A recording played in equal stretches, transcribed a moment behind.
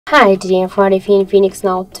Hi, today I'm for the Infinix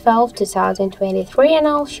Note 12 2023 and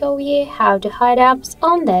I'll show you how to hide apps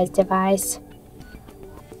on this device.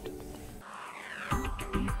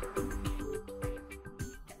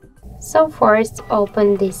 So first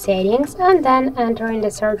open the settings and then enter in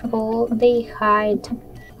the search bar the hide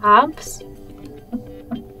apps.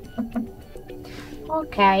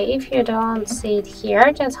 Okay, if you don't see it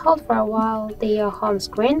here, just hold for a while the home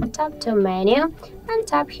screen, tap to menu and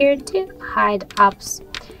tap here to hide apps.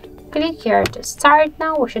 Click here to start.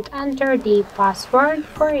 Now we should enter the password.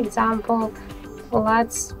 For example,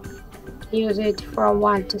 let's use it from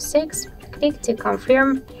 1 to 6. Click to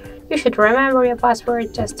confirm. You should remember your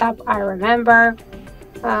password. Just tap I remember.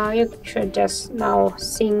 You should just now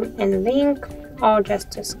sing and link or just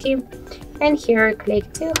to skip. And here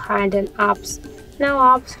click to hide an apps. Now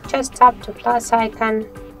apps, just tap the plus icon.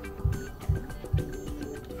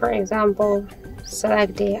 For example,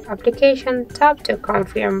 select the application, tap to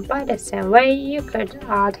confirm. By the same way, you could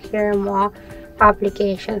add here more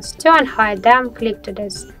applications. To unhide them, click to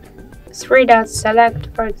this three dots,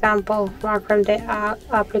 select, for example, one from the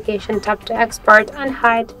application, tap to export,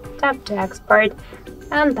 unhide, tap to export,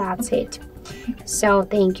 and that's it. So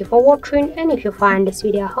thank you for watching, and if you find this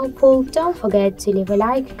video helpful, don't forget to leave a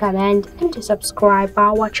like, comment, and to subscribe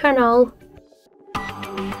our channel.